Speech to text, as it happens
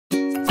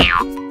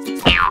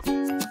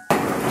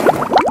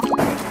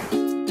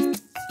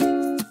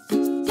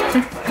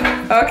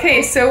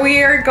Okay, so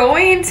we are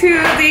going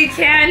to the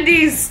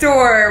candy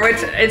store, which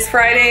it's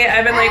Friday.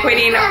 I've been like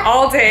waiting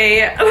all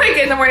day. Like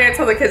in the morning I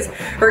told the kids,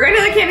 we're going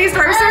to the candy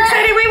store. I'm so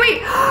excited.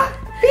 Wait.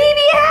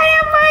 Baby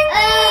Adam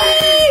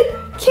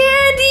monkey!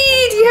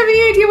 Candy! Do you have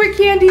any idea what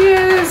candy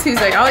is? He's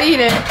like, I'll eat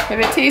it if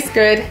it tastes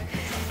good.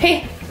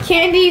 Hey,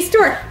 candy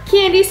store.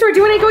 Candy store. Do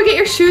you want to go get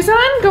your shoes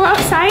on? Go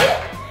outside?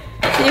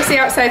 Can you see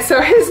outside?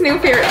 So his new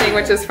favorite thing,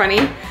 which is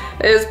funny,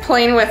 is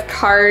playing with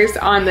cars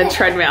on the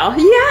treadmill.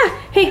 Yeah.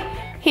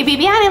 Hey,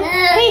 baby Adam.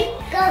 Hey.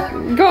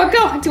 Go.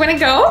 Do you want to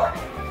go?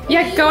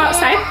 Yeah, go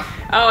outside.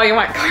 Oh, you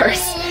want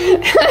cars.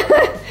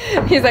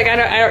 He's like, I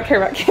don't care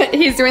about kids.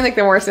 He's doing like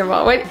the more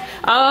symbol. What?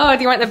 Oh,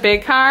 do you want the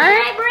big car?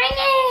 Can I bring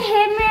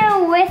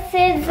him with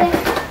his...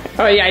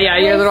 Oh, yeah,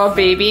 your little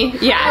baby.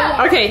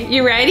 Yeah. Okay,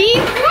 you ready?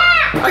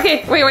 Yeah.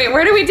 Okay, wait,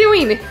 what are we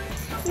doing?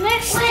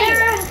 Mr.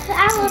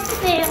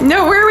 Elephant.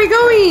 No, where are we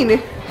going?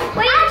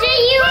 Wait, do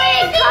you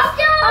make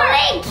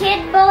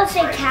kid boats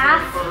a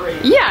calf?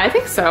 Yeah, I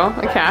think so.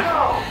 A calf.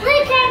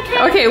 Look,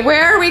 okay,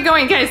 where are we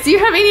going? Guys, do you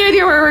have any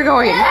idea where we're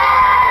going?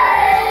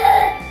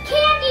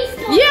 Candy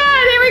store.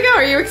 Yeah, there we go.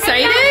 Are you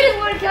excited?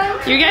 We're going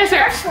to you guys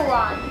hair are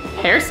salon.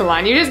 Hair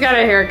salon. You just got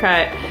a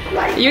haircut.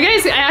 You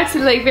guys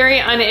acted like very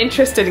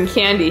uninterested in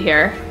candy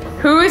here.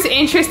 Who's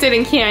interested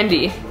in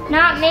candy?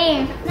 Not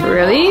me.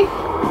 Really?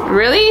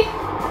 Really?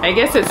 I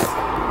guess it's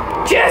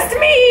just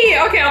me.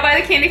 Okay, I'll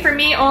buy the candy for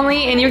me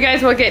only, and you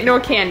guys will get no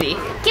candy.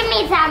 Give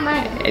me that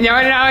money. No.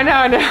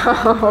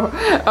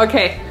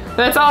 Okay,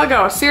 let's all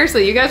go.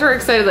 Seriously, you guys were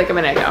excited like a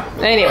minute ago.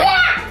 Anyway.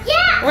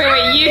 Yeah.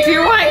 Wait, you do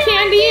want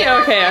candy?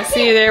 Okay, I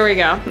see. There we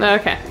go.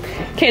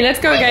 Okay, let's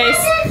go, guys.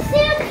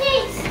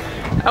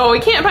 Oh, we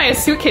can't buy a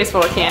suitcase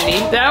full of candy.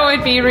 That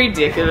would be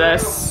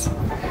ridiculous.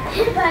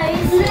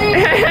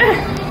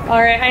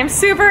 Alright, I'm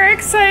super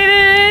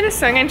excited.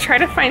 So I'm gonna try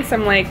to find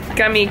some like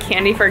gummy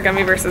candy for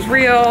Gummy versus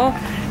Real.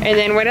 And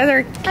then what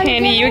other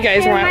candy you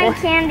guys want? My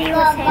candy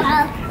with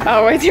him.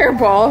 Oh, with your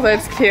ball?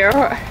 That's cute.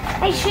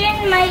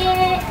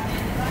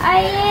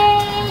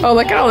 Oh,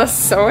 look at all the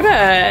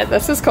soda.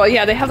 This is cool.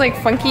 Yeah, they have like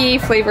funky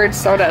flavored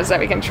sodas that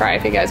we can try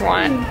if you guys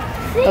want.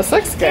 This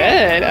looks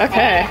good.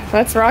 Okay,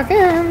 let's rock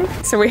in.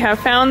 So we have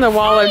found the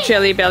wall of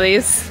Jelly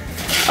Bellies.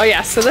 Oh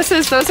yeah, so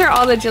those are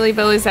all the Jelly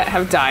Bellies that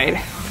have died.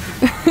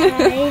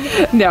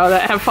 No,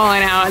 that have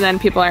fallen out and then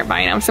people aren't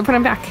buying them. So put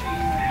them back.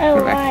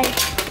 Oh, why?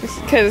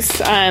 Because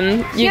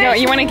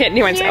you want to get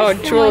new ones. Oh,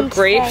 Jewel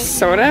Grape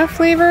Soda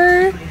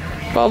flavor,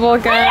 bubble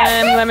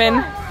gum,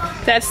 lemon.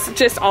 That's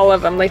just all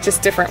of them, like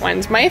just different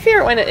ones. My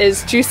favorite one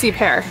is Juicy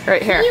Pear,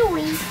 right here.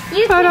 Kiwi.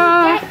 You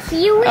can get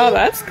kiwi. Oh,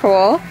 that's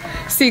cool.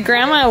 See,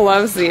 Grandma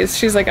loves these.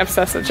 She's like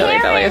obsessed with Jelly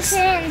Bellies.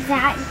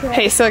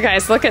 Hey, so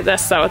guys, look at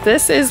this though.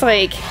 This is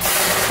like,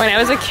 when I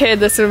was a kid,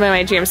 this would have been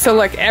my dream. So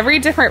look, every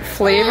different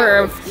flavor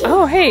of,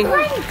 oh, hey,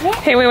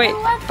 wait.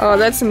 Oh,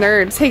 that's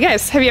nerds. Hey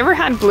guys, have you ever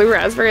had blue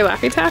raspberry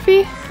Laffy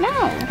Taffy?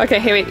 No. Okay,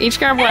 hey, wait, each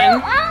grab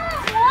one.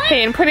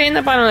 Hey, and put it in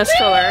the bottom of the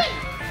stroller.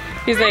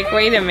 He's like,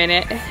 wait a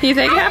minute. He's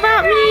like, how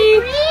about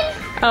me?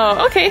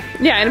 Oh, okay.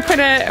 Yeah, and put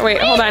a, wait,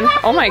 hold on.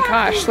 Oh my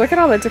gosh, look at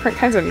all the different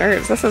kinds of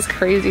nerds. This is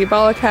crazy.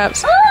 Ball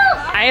caps.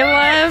 I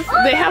love,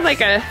 they have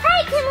like a...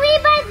 Hey, can we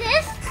buy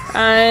this?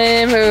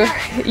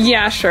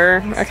 Yeah,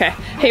 sure. Okay.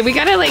 Hey, we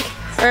gotta like,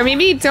 or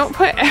maybe don't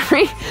put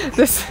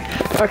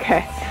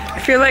okay. I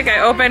feel like I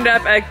opened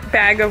up a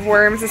bag of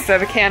worms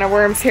instead of a can of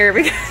worms here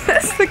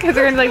because the kids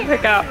are gonna like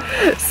pick out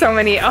so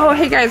many. Oh,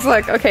 hey guys,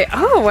 look. Okay.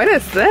 Oh, what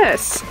is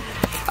this?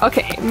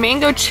 Okay,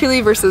 mango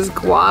chili versus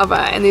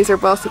guava, and these are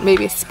both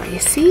maybe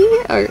spicy,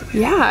 or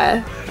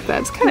yeah,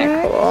 that's kind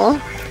of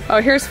cool.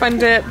 Oh, here's Fun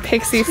Dip,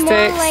 Pixie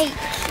Sticks,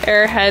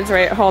 Airheads.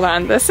 Wait, hold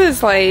on. This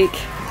is like,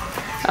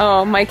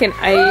 oh, Mike and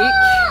Ike.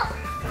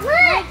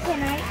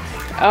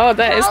 Oh,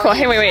 that is cool.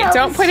 Hey, wait,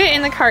 don't put it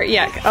in the cart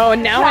yet. Oh,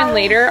 now and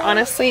later,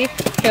 honestly.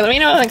 Here, let me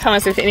know in the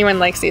comments if anyone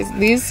likes these.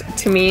 These,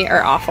 to me,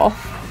 are awful.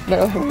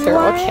 They're like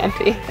terrible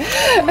candy.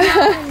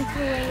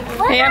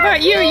 Hey, how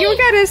about you? You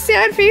got a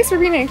sad face for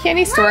being in a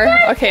candy store.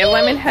 Okay,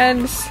 lemon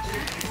heads.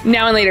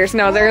 Now and later's.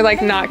 No, they're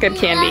like not good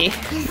candy.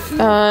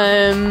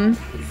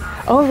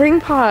 Oh,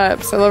 ring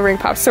pops. I love ring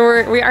pops.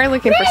 So we are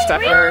looking for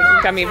stuff for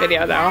Gummy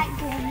video though.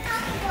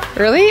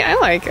 Really? I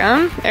like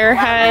them.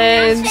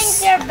 Airheads. I think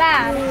they're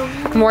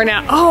bad. More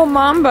now. Oh,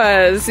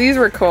 Mambas. These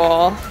were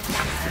cool.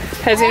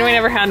 Has anyone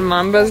ever had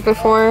Mambas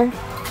before?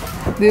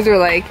 These are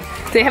like,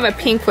 they have a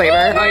pink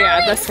flavor. Oh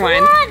yeah, this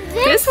one.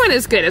 This one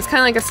is good. It's kind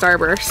of like a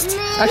Starburst.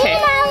 Okay.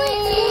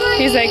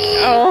 He's like,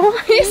 oh,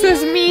 he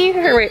says me.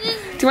 Here, wait. Do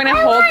you want to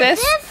hold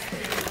this?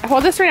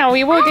 Hold this right now.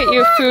 We will get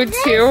you food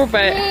too,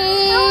 but...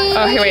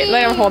 Oh, here, wait.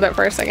 Let him hold it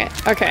for a second.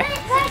 Okay.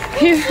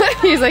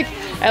 He's like,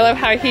 I love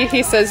how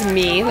he says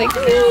me. Like,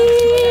 me.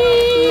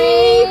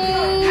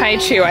 Hi,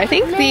 Chew. I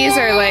think these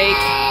are like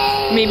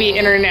maybe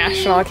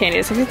international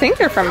candies. If you think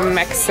they're from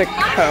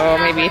Mexico,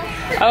 maybe.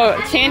 Oh,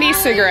 candy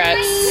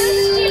cigarettes.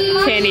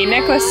 Candy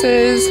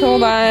necklaces.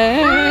 Hold on.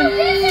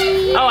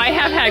 Oh, I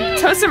have had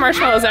toasted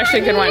marshmallow is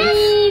actually a good one.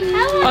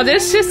 Oh,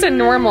 this is just a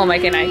normal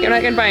Mike and Ike. I'm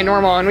not gonna buy a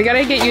normal one. We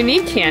gotta get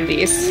unique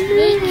candies.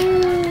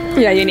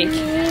 Yeah, unique.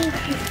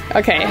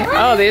 Okay.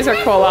 Oh, these are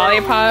cool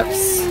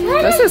lollipops.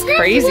 This is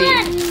crazy.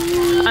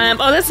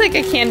 Oh, that's like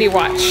a candy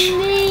watch.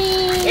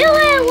 Ew,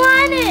 I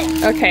want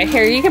it. Okay,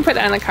 here, you can put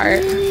that in the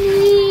cart.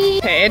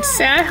 Okay, it's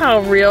sad how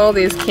real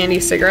these candy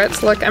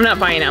cigarettes look. I'm not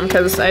buying them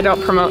because I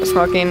don't promote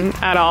smoking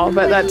at all,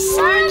 but that's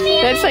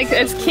like,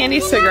 it's candy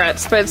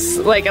cigarettes, but it's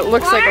like, it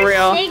looks like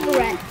real.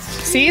 Cigarettes.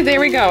 See, there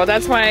we go.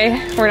 That's why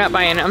we're not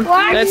buying them.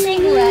 That's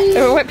cigarettes.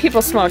 What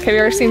people smoke. Have you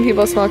ever seen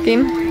people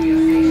smoking?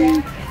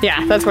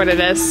 Yeah, that's what it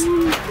is.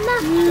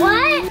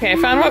 What? Okay, I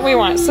found what we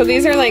want. So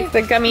these are like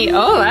the gummy.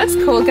 Oh, that's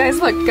cool, guys.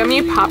 Look,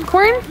 gummy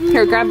popcorn.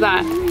 Here, grab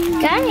that.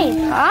 Gummy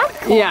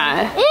popcorn?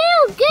 Yeah.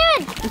 Ew,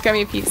 good.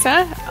 Gummy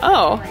pizza.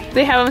 Oh,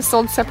 they have them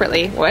sold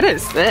separately. What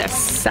is this?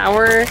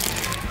 Sour.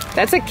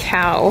 That's a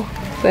cow.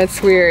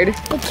 That's weird.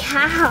 A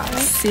cow.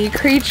 Sea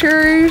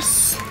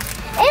creatures.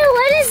 Ew,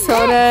 what is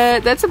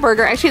Soda. That's a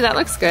burger. Actually, that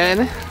looks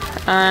good.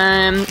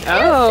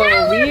 Oh,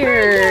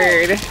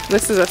 weird.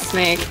 This is a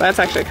snake. That's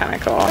actually kind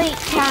of cool. Wait,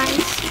 guys.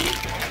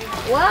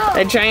 Whoa.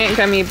 A giant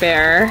gummy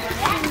bear.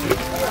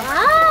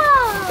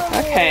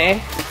 Wow.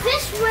 Okay.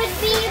 This would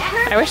be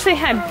perfect. I wish they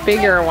had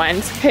bigger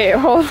ones. Okay,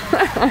 hold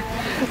on.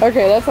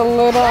 Okay, that's a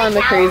little on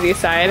the crazy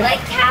side. Look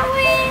how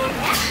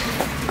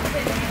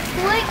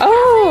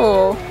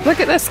Oh, look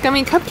at this,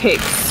 gummy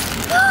cupcakes.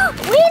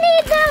 we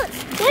need those.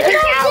 Look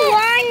how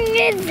long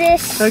is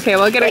this? Okay,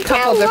 we'll get a Look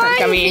couple how different long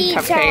gummy these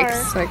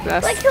cupcakes are. like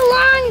this. Look how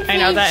long I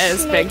know that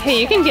is big.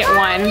 Hey, you can get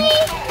one.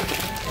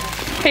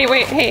 Hey,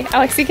 wait, hey,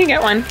 Alex, you can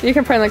get one. You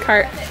can put in the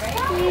cart.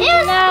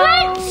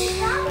 No.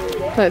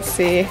 Let's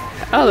see.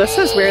 Oh, this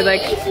is weird,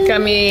 like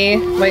gummy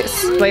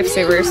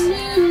lifesavers.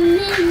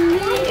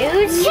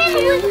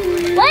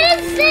 What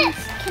is this?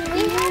 Can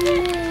we have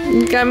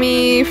it?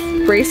 Gummy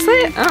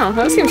bracelet? Oh,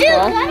 that seems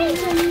cool.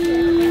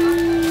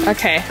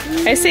 Okay,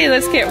 I say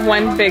let's get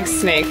one big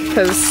snake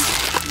because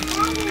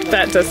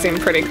that does seem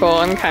pretty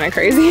cool and kind of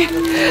crazy.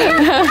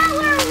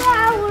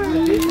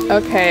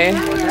 Okay,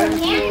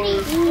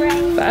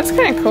 that's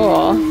kind of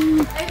cool.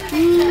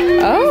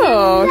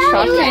 Oh,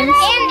 shopping.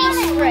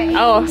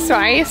 Oh, so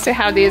I used to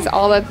have these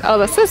all the. Oh,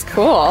 this is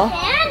cool.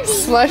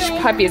 Slush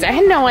puppies. I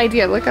had no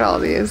idea. Look at all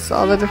these,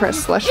 all the different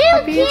slush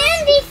puppies.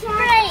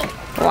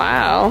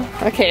 Wow.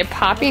 Okay,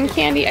 popping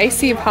candy. I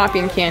see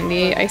popping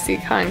candy. I see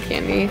cotton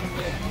candy.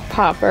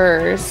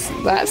 Poppers.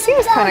 That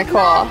seems kind of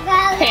cool.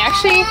 Hey,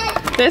 actually,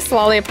 this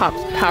lollipop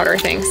powder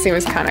thing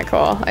seems kind of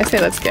cool. I say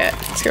let's get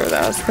 2 of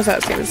those because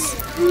that seems.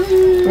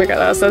 Look at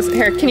those.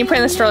 Here, can you put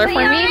in the stroller for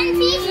me?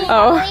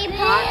 Oh.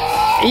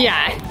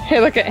 Yeah. Hey,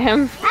 look at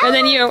him. And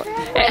then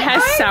it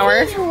has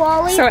sour.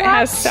 So it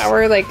has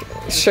sour like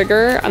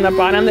sugar on the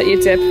bottom that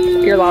you dip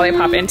your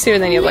lollipop into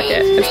and then you lick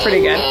it. It's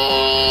pretty good.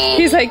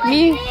 He's like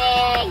me.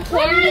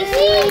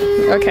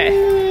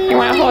 Okay. You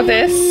want to hold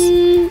this?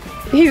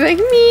 He's like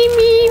me.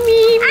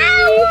 I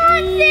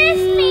want this,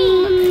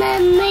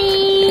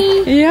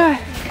 me. Yeah.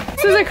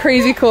 This is a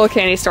crazy cool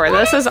candy store.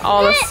 This is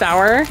all the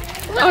sour.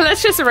 Oh,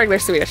 that's just a regular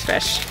Swedish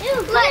fish.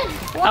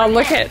 Oh,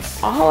 look at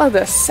all of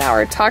this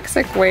sour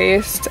toxic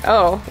waste.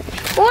 Oh,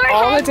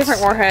 all the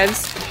different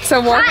warheads.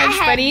 So warheads,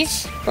 buddy,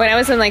 when I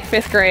was in like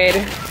 5th grade,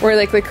 were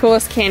like the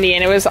coolest candy,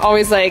 and it was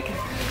always like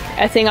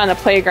a thing on the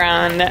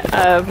playground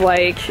of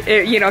like,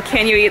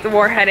 can you eat the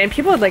warhead? And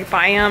people would like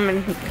buy them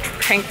and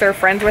prank their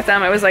friends with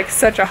them. It was like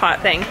such a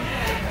hot thing.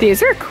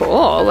 These are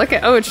cool. Look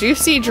at,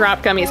 juicy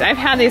drop gummies. I've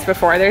had these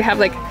before. They have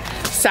like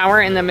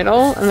sour in the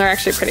middle, and they're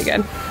actually pretty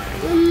good.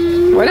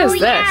 What is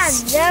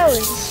this? Yeah,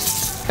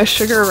 those. A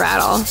sugar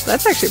rattle.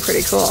 That's actually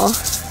pretty cool.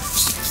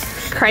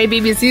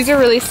 Crybabies. These are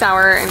really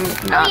sour and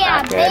not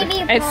that good.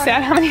 It's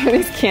sad how many of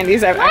these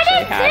candies I've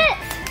actually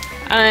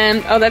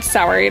had. Oh, that's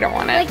sour. You don't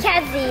want it. Look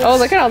at these. Oh,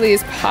 look at all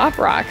these Pop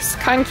Rocks.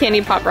 Cotton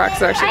candy Pop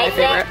Rocks are actually my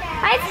favorite.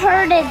 I've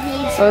heard of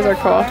these. Those are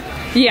cool.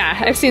 Yeah,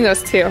 I've seen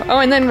those too. Oh,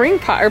 and then ring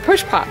pop or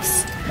push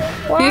pops.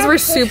 These were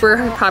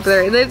super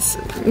popular.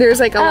 There's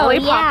like a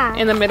lollipop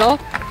in the middle,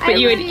 but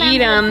you would eat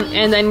them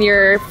and then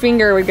your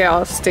finger would get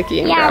all sticky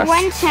and gross.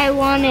 Once I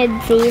wanted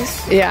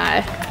these.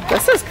 Yeah,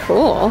 this is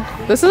cool.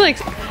 This is like,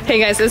 hey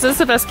guys, is this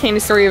the best candy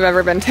store you've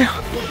ever been to?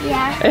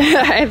 Yeah.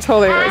 It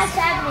totally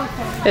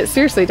is. It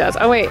seriously does.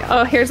 Oh wait,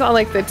 here's all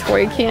like the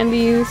toy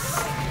candies.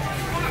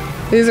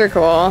 These are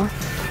cool.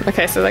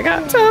 Okay, so they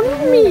got some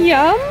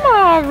Mia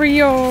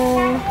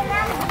Mario.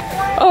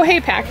 Oh, hey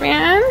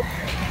Pac-Man.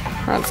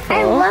 That's cool.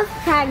 I love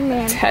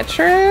Pac-Man.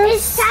 Tetris.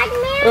 Is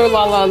Pac-Man? Oh,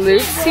 La La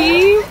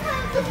Lucy.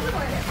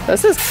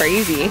 This is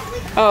crazy.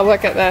 Oh,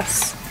 look at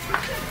this.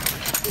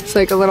 It's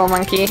like a little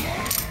monkey.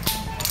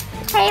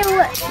 Hey,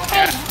 look.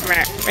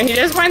 Hey. He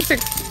just wants to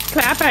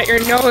clap at your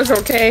nose,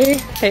 okay?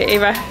 Hey,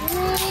 Ava.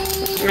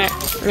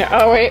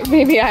 Oh, wait,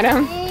 baby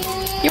Adam.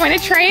 You want to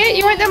try it?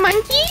 You want the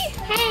monkey?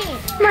 Hey.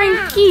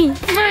 Monkey.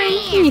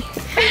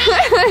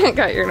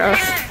 Got your nose.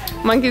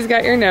 Monkey's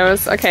got your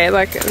nose. Okay,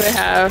 look, they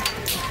have...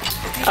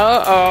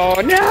 Oh,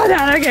 no,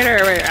 that'll get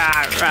her. Wait.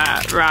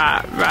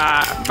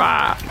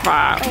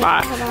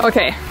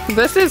 Okay,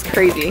 this is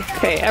crazy.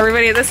 Okay,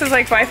 everybody, this is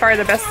like by far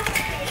the best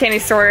candy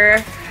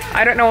store.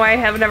 I don't know why I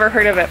have never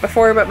heard of it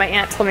before, but my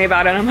aunt told me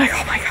about it and I'm like,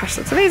 oh my gosh,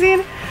 that's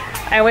amazing.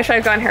 I wish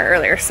I'd gone here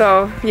earlier.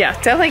 So yeah,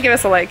 definitely give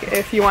us a like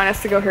if you want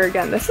us to go here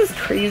again. This is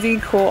crazy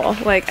cool.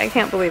 Like, I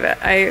can't believe it.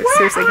 I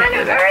seriously can't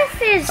believe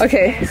it.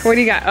 Okay, what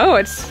do you got?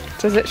 Oh,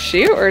 does it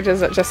shoot or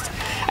does it just,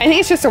 I think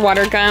it's just a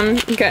water gun.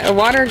 Get a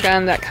water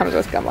gun that comes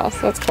with gumballs.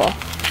 That's cool.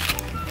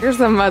 Here's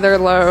the mother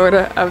load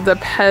of the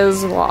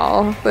Pez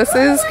wall. This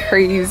is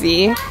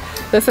crazy.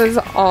 This is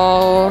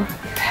all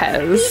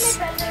Pez.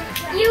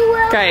 You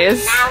will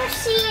Guys, now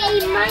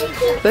see a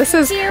monkey. This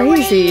is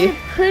crazy.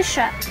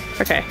 Push-up.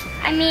 Okay.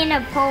 I mean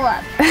a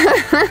pull-up.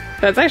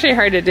 That's actually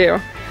hard to do.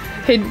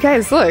 Hey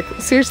guys, look.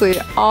 Seriously,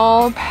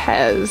 all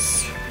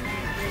Pez.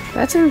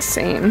 That's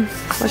insane.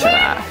 Look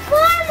at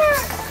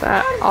that.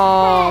 That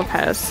all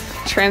Pez.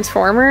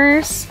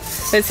 Transformers.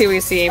 Let's see what we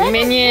see.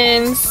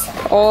 Minions,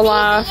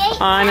 Olaf,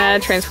 Anna,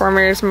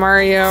 Transformers,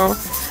 Mario.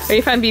 Oh,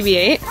 you found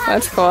BB-8?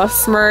 That's cool.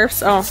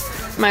 Smurfs. Oh,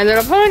 My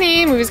Little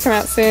Pony. Movies come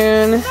out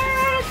soon.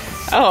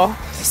 Oh,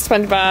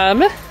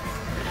 SpongeBob.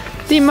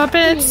 The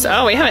Muppets.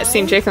 Oh, we haven't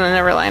seen Jake and the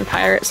Neverland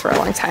Pirates for a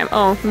long time.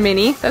 Oh,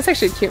 Minnie. That's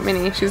actually a cute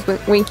Minnie. She's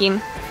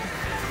winking.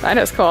 That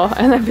is cool.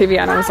 And then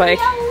Viviana's like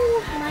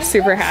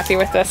super happy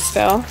with this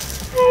still.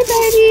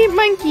 Hi, buddy.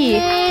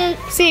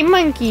 Monkey. Say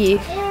monkey.